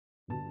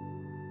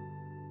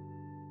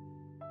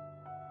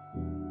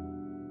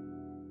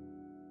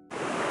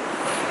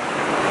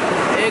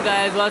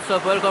Hey guys, what's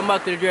up? Welcome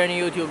back to the Journey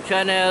YouTube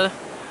channel.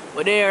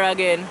 We're there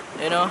again,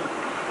 you know.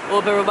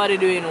 Hope everybody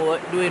doing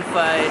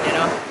fine, you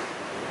know.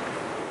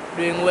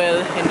 Doing well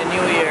in the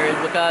New Year's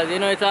because you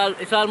know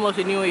it's almost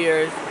the New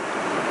Year's.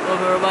 Hope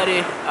everybody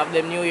have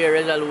them New Year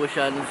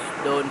resolutions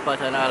down pat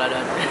and all of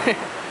that.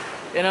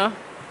 You know?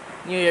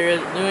 New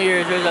Year's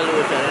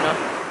resolution, you know.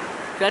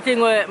 So I think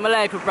where I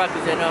like to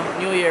practice, you know,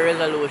 New Year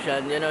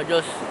resolution, you know,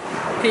 just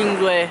things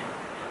where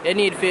you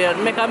need to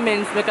make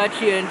amends, make a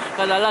change,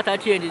 because a lot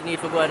of changes need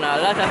to go on,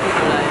 a lot of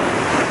people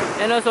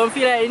like. You know, so I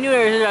feel like the New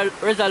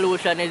Year's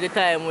resolution is the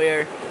time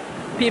where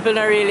people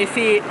don't really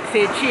see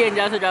change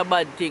as such a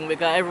bad thing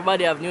because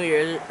everybody have New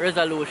Year's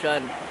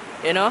resolution,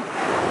 you know.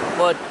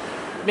 But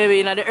maybe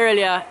in the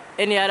earlier,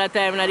 any other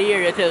time in the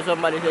year you tell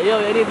somebody, say, yo,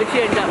 you need to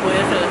change that for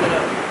yourself, you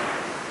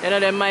know. You know,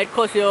 they might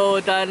cuss you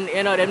out and,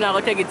 you know, they're not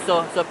going to take it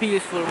so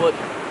peaceful, but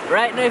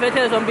right now if I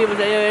tell some people,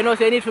 say, yo, you know,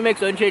 so you need to make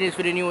some changes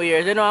for the New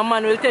Year's, you know, a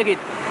man will take it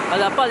as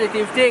a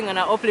positive thing and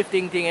an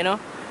uplifting thing, you know.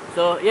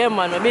 So yeah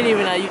man, I believe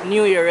in a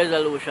New Year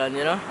resolution,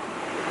 you know.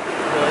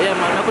 So yeah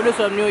man, I could do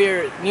some New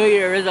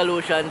Year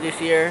resolutions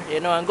this year, you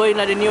know, and go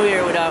into the New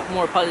Year with a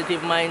more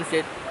positive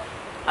mindset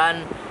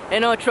and, you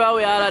know, throw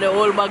away all of the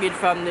old baggage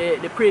from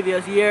the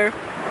previous year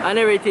and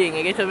everything,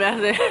 you get what I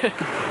say?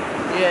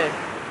 Yeah.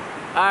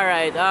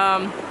 Alright,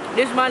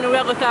 this man we're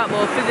going to talk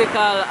about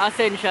physical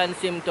ascension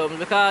symptoms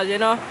because, you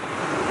know,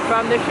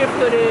 from the shift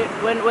to the,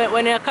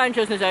 when your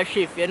consciousness are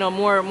shift, you know,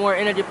 more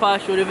energy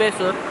pass through the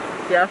vessel,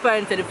 you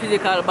find that the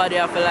physical body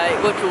have to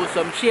like go through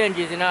some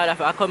changes in order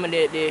to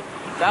accommodate the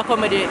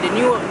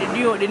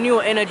new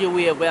energy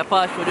wave where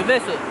pass through the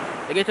vessel.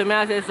 You get what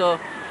I say? So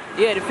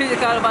yeah, the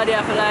physical body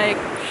have to like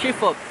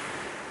shift up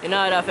in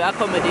order to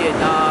accommodate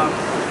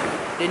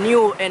the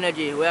new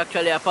energy we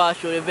actually pass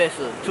through the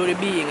vessel, through the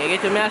being. You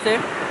get what I say?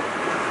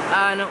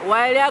 And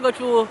while you go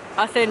through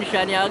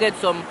ascension, you get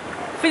some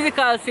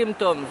physical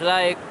symptoms,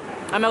 like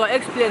I'm going to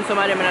explain some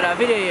of them in another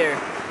video here.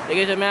 You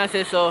get what I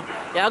say? So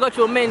you go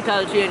through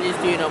mental changes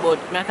too, you know, but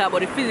I talk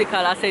about the physical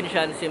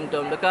ascension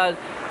symptoms because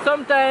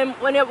sometimes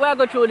when we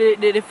go through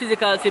the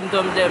physical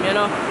symptoms them, you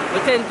know, we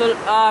tend to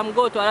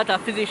go to a lot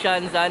of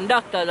physicians and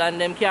doctors and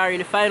them can't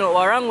really find out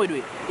what's wrong with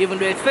it, even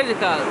though it's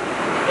physical.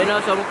 You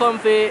know, so we come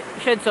to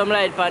shed some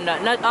light on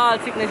that. Not all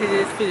sicknesses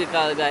is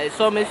physical, guys.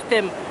 Some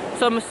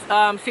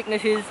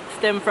sicknesses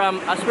stem from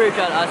a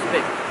spiritual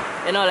aspect.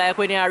 You know, like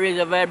when you raise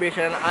your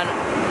vibration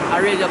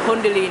and raise your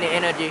kundalini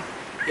energy,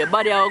 your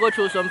body will go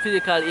through some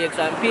physical aches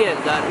and pains,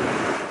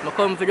 and I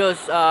come to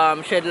just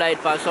shed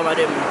light on some of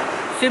them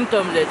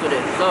symptoms there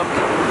today.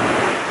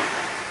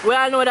 So we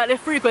all know that the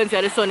frequency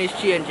of the sun is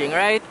changing,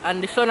 right?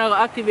 And the sun will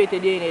activate the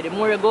DNA. The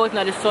more you go out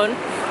into the sun,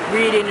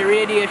 breathe in the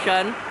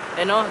radiation,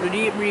 you know, the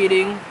deep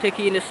breathing, take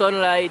in the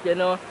sunlight, you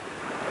know,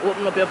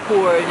 open up your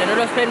pores, you know,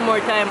 just spend more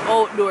time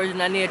outdoors in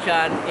the nature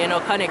and, you know,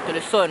 connect to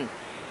the sun.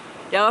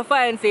 You will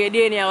find say your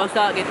DNA will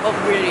start get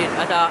upgraded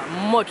at a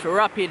much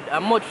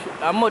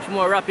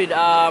more rapid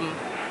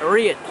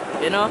rate,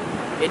 you know.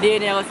 Your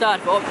DNA will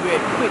start to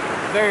upgrade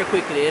very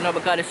quickly, you know,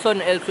 because the sun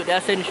helps with the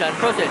ascension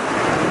process,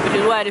 which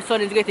is why the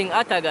sun is getting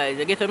hotter, guys.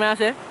 You get what I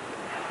say?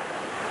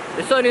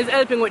 The sun is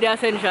helping with the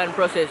ascension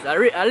process.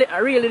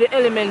 Really the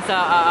elements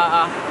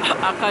are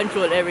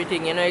control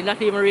everything, you know. It's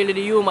not even really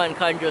the human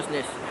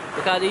consciousness,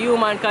 because the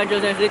human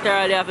consciousness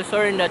literally have to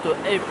surrender to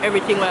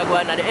everything we're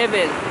going on the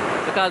heavens.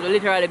 Because we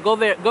literally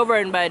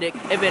governed by the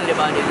heavenly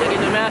bodies. You get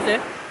what I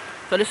say?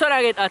 So the sun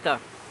will get hotter.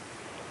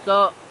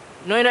 So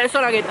knowing that the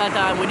sun will get hotter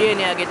and the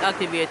DNA get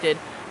activated,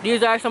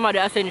 these are some of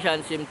the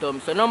ascension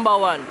symptoms. So number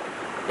one,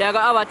 you're gonna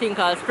have a thing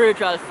called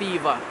spiritual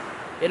fever.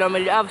 You know,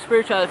 when you have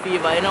spiritual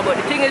fever, you know, but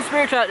the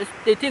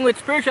thing with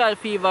spiritual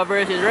fever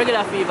versus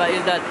regular fever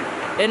is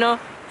that, you know,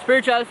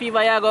 spiritual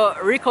fever you go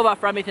recover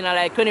from it in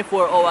like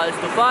 24 hours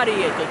to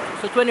 48.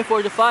 So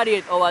 24 to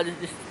 48 hours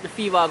the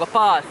fever go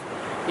pass.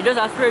 You just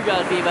have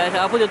spiritual fever, so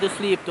I'll put you to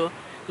sleep too.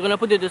 You're gonna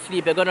put you to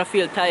sleep, you're gonna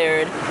feel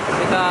tired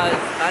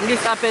and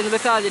this happens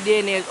because the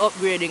DNA is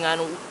upgrading, and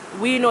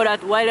we know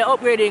that while you're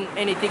upgrading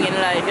anything in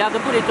life, you have to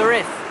put it to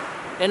rest.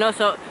 You know,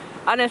 so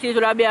honestly it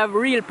would be a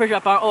real pressure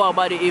upon our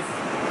body if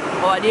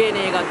our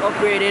DNA got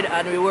upgraded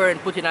and we weren't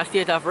put in a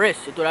state of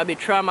rest. It would be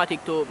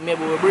traumatic to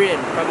maybe our brain,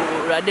 probably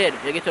we would have dead.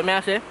 You get what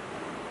I say?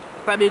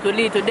 Probably it could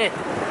lead to death,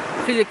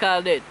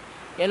 physical death.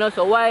 You know,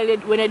 so when the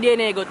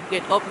DNA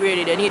get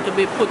upgraded, they need to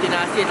be put in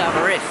a state of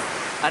rest.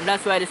 And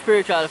that's why the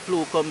spiritual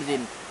flu comes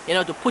in. You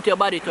know, to put your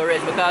body to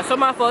rest. Because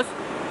some of us,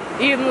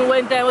 even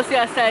when time we see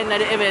a sign that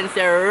the heavens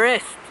say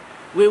rest,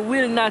 we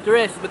will not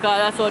rest, because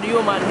that's how the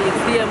human beings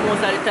stay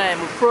most of the time.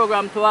 We're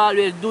programmed to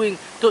always doing,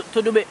 to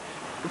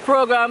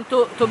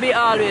be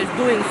always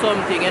doing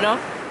something, you know.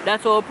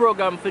 That's how we're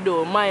programmed to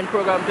do. Mind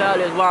programmed to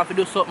always want to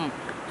do something.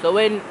 So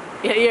when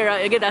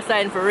you get a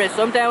sign for rest,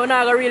 sometimes we're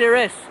not going to really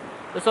rest.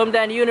 So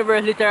sometimes the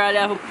universe literally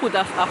have to put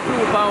a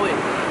flu upon it,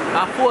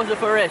 a force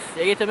for rest.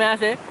 You get what I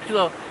say?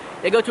 So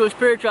you go through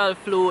spiritual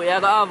flu, you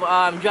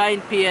have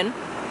joint pain.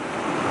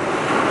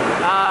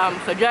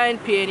 So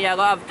joint pain, you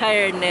have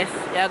tiredness,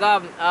 you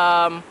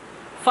have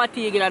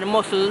fatigue in the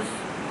muscles.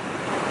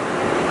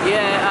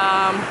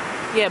 Yeah,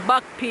 yeah,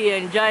 back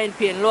pain, joint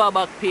pain, lower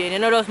back pain, you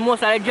know, just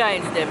most of the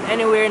joints them,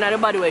 anywhere in the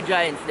body where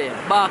joints them,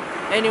 back,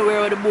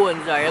 anywhere where the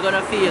bones are, you're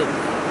gonna feel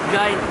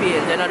joint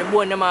pains, you know, the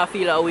bone them are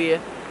feel away.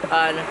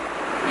 And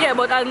yeah,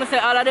 but as I say,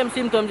 all of them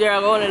symptoms there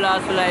are only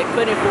last for like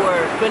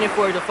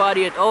 24 to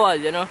 48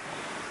 hours, you know.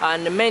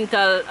 And the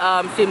mental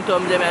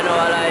symptoms them, you know,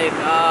 are like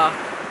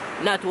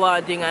not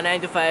wanting a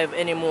 9 to 5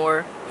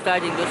 anymore,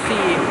 starting to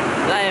see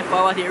life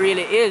for what it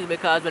really is,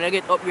 because when I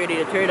get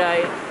upgraded the third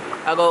eye,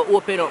 I go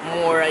open up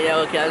more and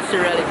you can see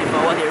reality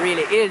for what it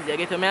really is, you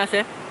get what I say?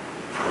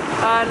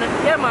 And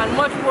yeah man,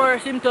 much more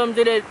symptoms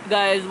to it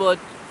guys, but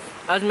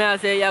as I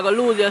say, you're going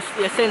to lose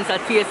your sense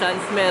of taste and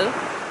smell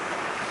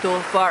to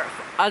far.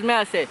 As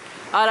I say,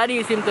 all of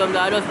these symptoms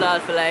are just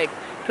last for like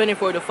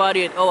 24 to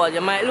 48 hours.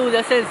 You might lose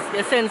your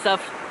sense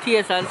of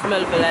taste and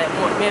smell for like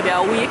maybe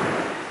a week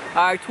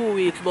or 2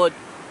 weeks, but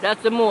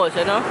that's the most,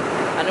 you know.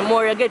 And the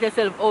more you get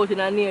yourself out in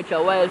the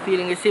nature while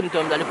feeling the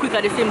symptoms, and the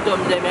quicker the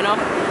symptoms them, you know,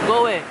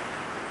 go away.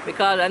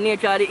 Because the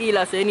nature is the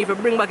healer, so you need to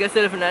bring back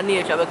yourself in the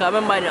nature. Because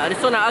remember, the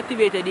sun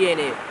activated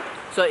DNA.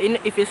 So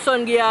if your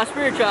sun give you a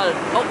spiritual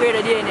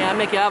upgraded DNA and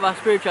make you have a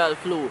spiritual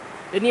flow,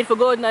 you need to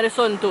go out in the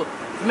sun to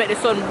make the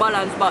sun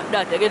balance back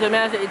that. You get what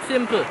I say? It's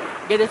simple.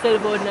 Get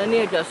yourself out in the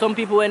nature. Some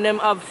people when them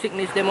have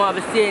sickness, they want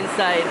to stay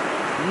inside.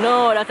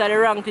 No, that's the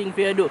wrong thing for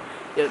you to do.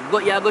 You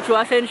go through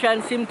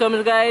ascension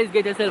symptoms, guys.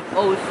 Get yourself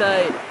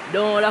outside.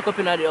 Don't lock up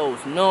in the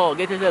house. No,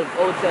 get yourself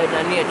outside in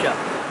the nature.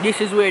 This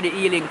is where the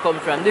healing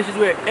comes from. This is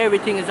where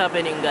everything is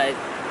happening, guys.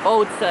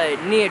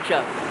 Outside,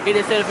 nature. Get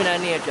yourself in the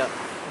nature.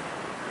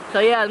 So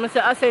yeah, I say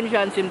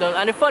ascension symptoms.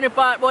 And the funny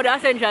part about the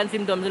ascension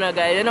symptoms, you know,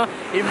 guys, you know,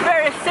 it's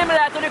very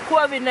similar to the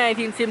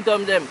COVID-19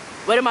 symptoms, them.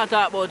 What am I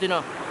talking about, you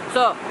know?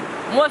 So,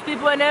 most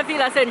people when they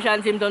feel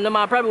ascension symptoms, they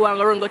might probably want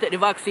to run go take the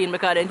vaccine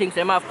because they think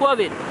they might have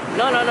COVID.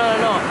 No.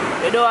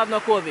 They don't have no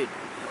COVID.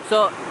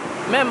 So,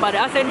 remember,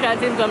 the ascension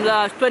symptoms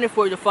last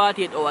 24 to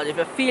 48 hours. If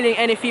you're feeling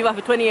any fever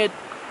for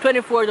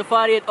 24 to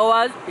 48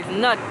 hours, it's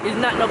not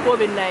no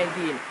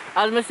COVID-19.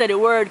 As I said, the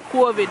word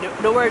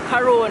COVID, the word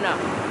corona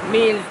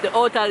means the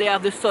outer layer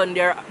of the sun.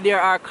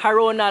 There are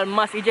coronal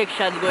mass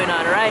ejections going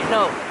on right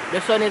now.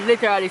 The sun is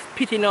literally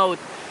spitting out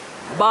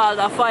balls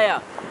of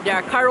fire. There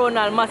are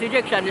coronal mass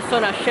ejections. The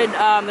sun has shed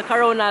the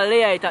coronal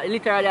layer. It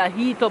literally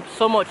heat up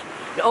so much.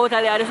 The outer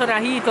layer of the sun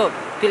has heat up.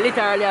 It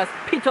literally has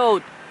spit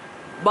out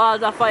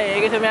balls of fire.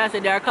 You get what I say?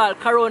 They are called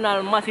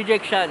coronal mass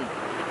ejections.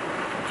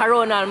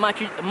 Coronal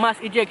mass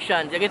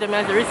ejections. You get what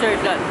I say?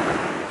 Research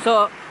that.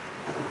 So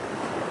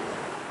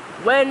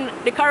when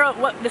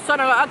the sun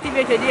has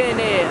activated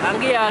DNA and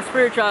give you a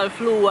spiritual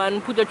flu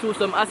and put you through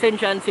some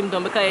ascension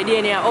symptoms because your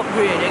DNA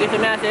upgrade, you get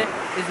what I say?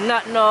 It's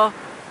not no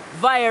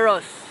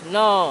virus,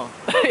 no.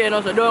 You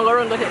know, so don't go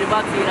run go take the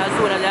vaccine as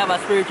soon as you have a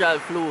spiritual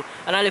flu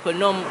and a little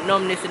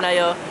numbness in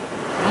your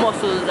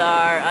muscles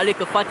or a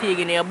little fatigue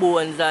in your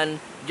bones and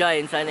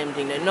joints and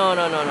everything. No.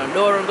 Don't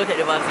run go take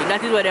the vaccine.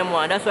 That is what they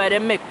want. That's why they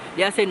make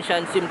the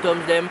ascension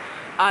symptoms them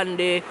and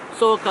the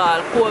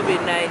so-called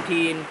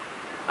COVID-19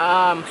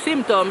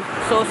 symptoms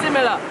so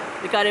similar,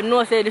 because they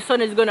know say the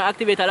sun is going to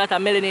activate a lot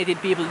of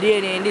melanated people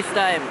DNA in this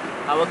time,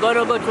 and we're going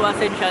to go through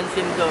ascension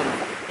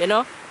symptoms, you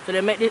know. So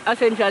they make the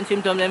ascension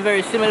symptoms them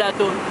very similar to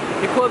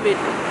the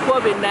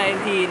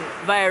COVID-19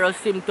 virus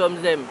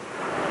symptoms them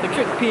to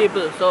trick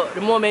people. So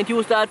the moment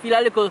you start feel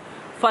a little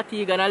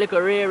fatigue and a little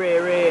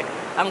ray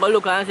and go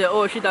look and say,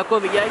 oh shit, I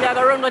COVID, you're going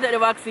to run go take the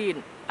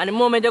vaccine. And the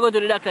moment you go to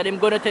the doctor, they're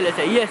going to tell you,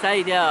 say, yes,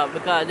 I have,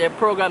 because they're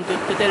programmed to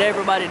tell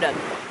everybody that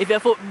if your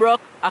foot broke,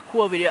 a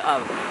COVID you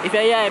have. If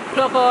your eye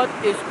pluck out,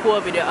 it's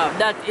COVID you have.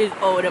 That is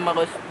how they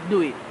must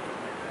do it.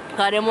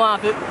 Because they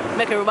want to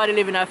make everybody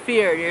live in a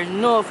fear. There's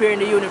no fear in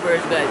the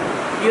universe,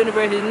 guys. The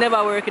universe is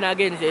never working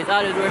against you. It's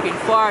always working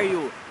for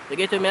you. You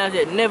get to me? I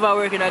said, never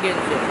working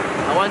against you.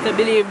 I want to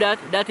believe that.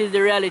 That is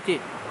the reality.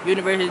 The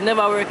universe is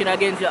never working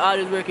against you,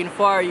 always working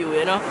for you,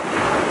 you know.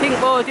 Think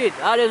about it,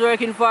 always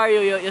working for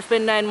you. You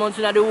spend 9 months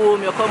in the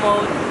womb, you come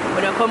out.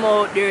 When you come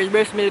out, there is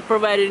breast milk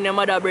provided in your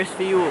mother breast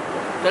for you.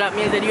 So that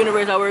means that the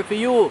universe will work for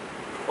you,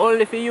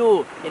 only for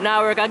you. It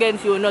not work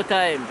against you no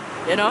time,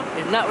 you know.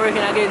 It's not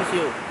working against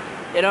you,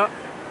 you know.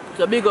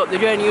 So big up the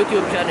Journey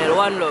YouTube channel,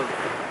 one love.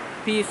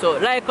 Peace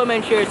out. Like,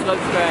 comment, share, subscribe.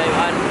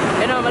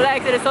 And you know, I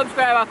like the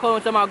subscriber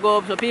count so I go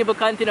up so people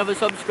continue to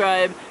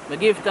subscribe. I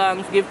give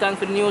thanks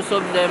for the new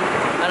subs them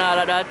and all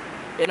of that.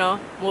 You know,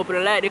 more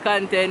people like the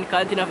content,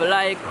 continue to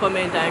like,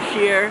 comment and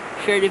share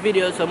the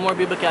videos so more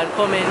people can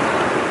comment,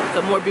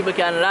 so more people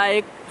can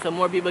like, so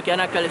more people can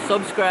actually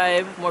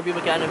subscribe, more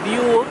people can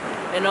view,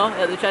 you know,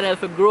 help the channel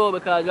to grow,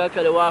 because we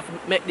actually want to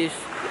make this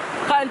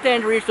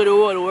content reach to the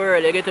whole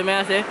world, you get what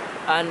I say?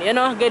 And you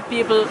know, get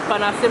people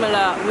on a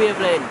similar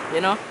wavelength,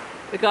 you know,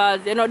 because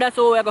you know that's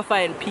how we're gonna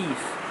find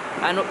peace.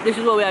 And this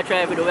is what we are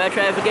trying to do. We are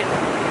trying to get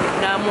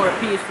in a more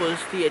peaceful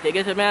state, you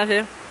get what I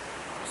say?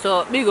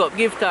 So big up,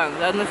 give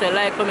thanks. As I say,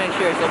 like, comment,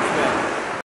 share, subscribe.